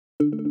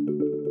So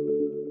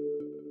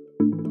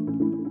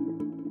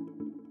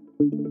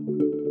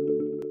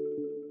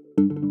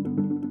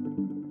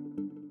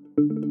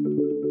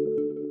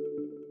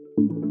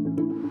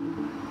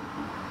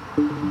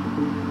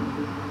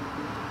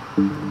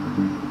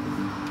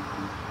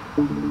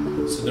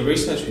the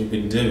research we've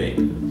been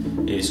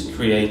doing is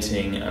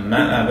creating a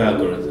MATLAB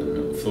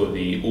algorithm for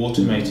the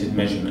automated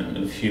measurement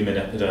of human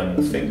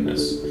epidermal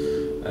thickness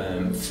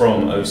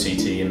from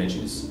OCT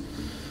images.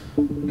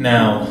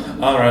 Now,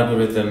 our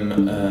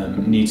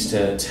algorithm needs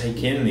to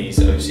take in these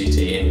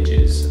OCT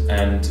images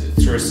and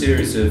through a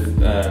series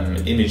of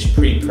image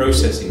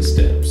pre-processing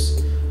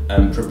steps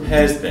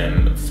prepares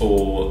them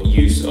for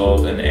use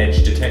of an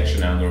edge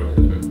detection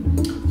algorithm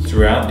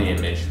throughout the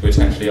image, which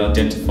actually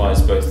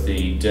identifies both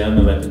the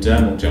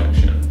dermal-epidermal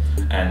junction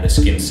and the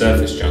skin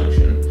surface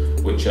junction,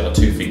 which are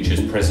two features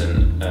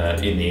present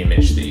in the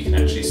image that you can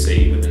actually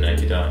see with the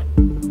naked eye.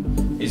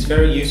 It's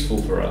very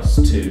useful for us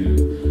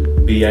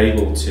to be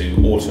able to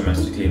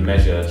automatically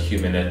measure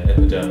human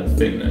epidermal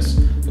thickness,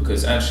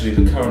 because actually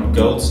the current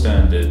gold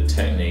standard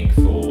technique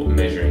for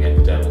measuring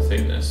epidermal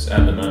thickness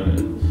at the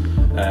moment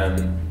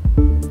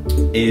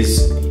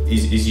is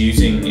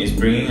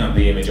bringing up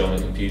the image on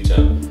the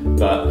computer,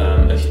 but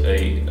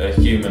a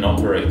human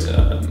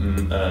operator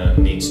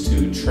needs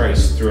to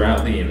trace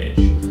throughout the image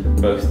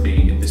both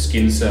the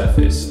skin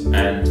surface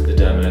and the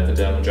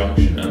dermal-epidermal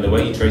junction, and the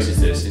way he traces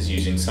this is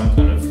using some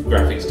kind of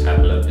graphics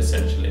tablet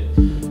essentially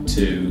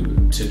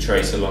to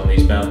trace along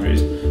these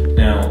boundaries.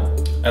 Now,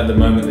 at the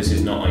moment this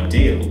is not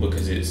ideal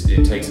because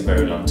it takes a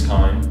very long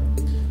time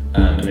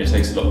and it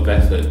takes a lot of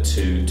effort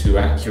to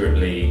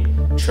accurately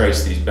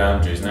trace these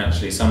boundaries, and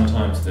actually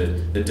sometimes the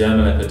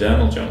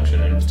dermal-epidermal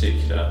junction in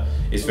particular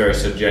is very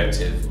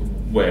subjective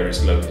where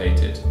it's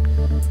located.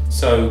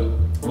 So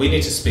we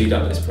need to speed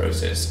up this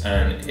process,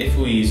 and if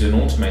we use an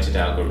automated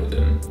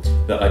algorithm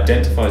that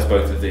identifies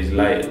both of these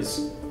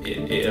layers,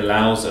 it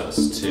allows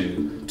us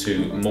to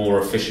more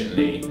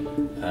efficiently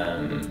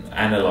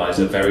analyse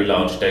a very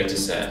large data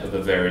set of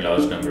a very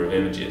large number of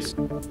images.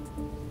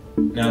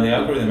 Now, the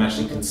algorithm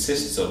actually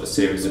consists of a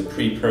series of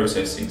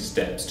pre-processing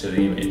steps to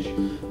the image.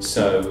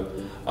 So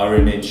our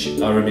image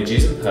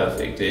isn't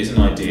perfect, it isn't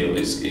ideal,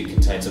 it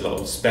contains a lot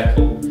of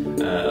speckle,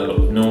 a lot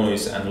of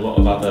noise and a lot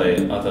of other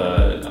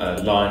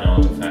line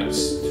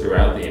artefacts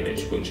throughout the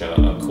image, which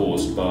are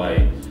caused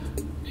by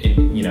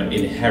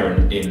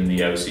inherent in the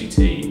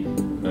OCT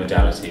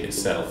modality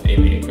itself,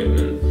 in the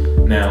equipment.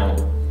 Now,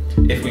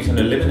 if we can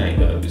eliminate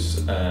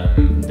those,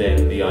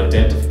 then the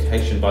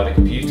identification by the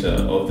computer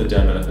of the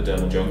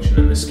dermal-epidermal junction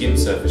and the skin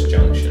surface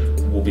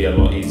junction will be a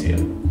lot easier.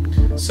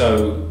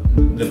 So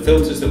the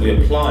filters that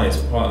we apply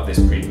as part of this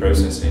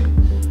pre-processing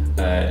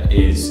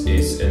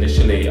is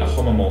initially a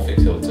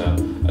homomorphic filter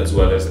as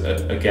well as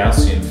a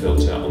Gaussian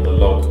filter on the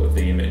log of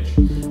the image.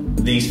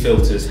 These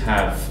filters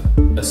have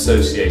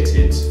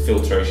associated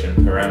filtration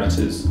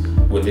parameters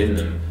within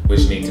them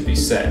which need to be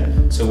set.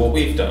 So what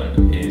we've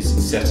done is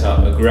set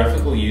up a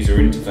graphical user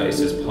interface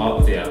as part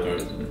of the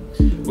algorithm,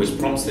 which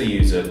prompts the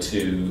user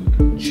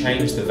to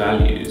change the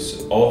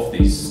values of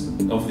these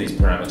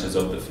parameters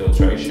of the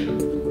filtration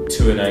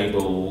to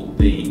enable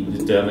the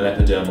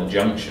dermal-epidermal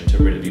junction to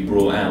really be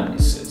brought out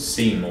and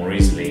seen more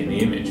easily in the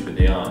image with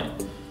the eye.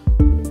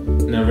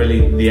 Now,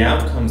 really, the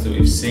outcomes that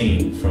we've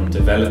seen from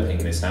developing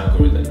this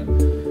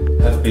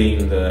algorithm have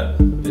been that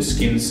the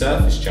skin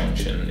surface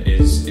junction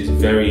is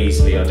very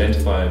easily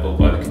identifiable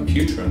by the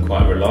computer, and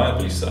quite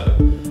reliably so.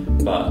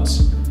 But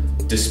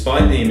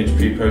despite the image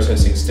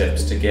pre-processing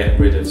steps to get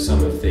rid of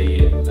some of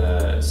the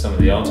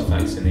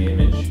artifacts in the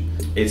image,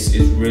 it's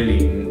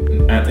really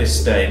at this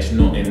stage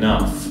not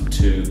enough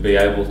to be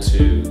able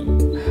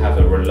to have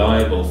a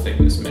reliable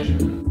thickness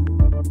measurement.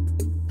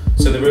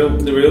 So the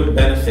real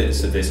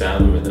benefits of this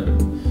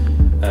algorithm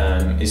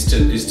is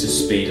to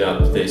speed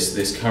up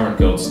this current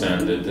gold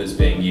standard that's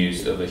being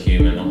used of a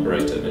human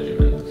operator measurement,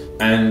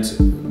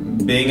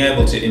 and being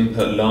able to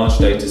input large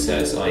data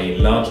sets, i.e.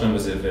 large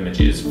numbers of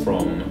images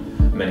from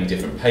many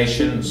different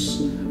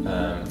patients,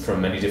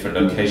 from many different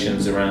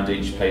locations around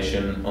each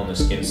patient on the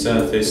skin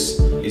surface,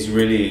 is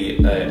really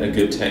a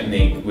good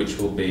technique which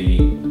will be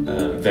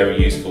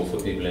very useful for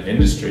people in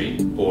industry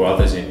or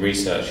others in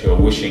research who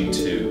are wishing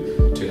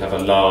to have a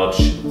large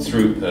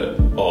throughput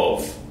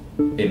of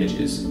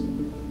images.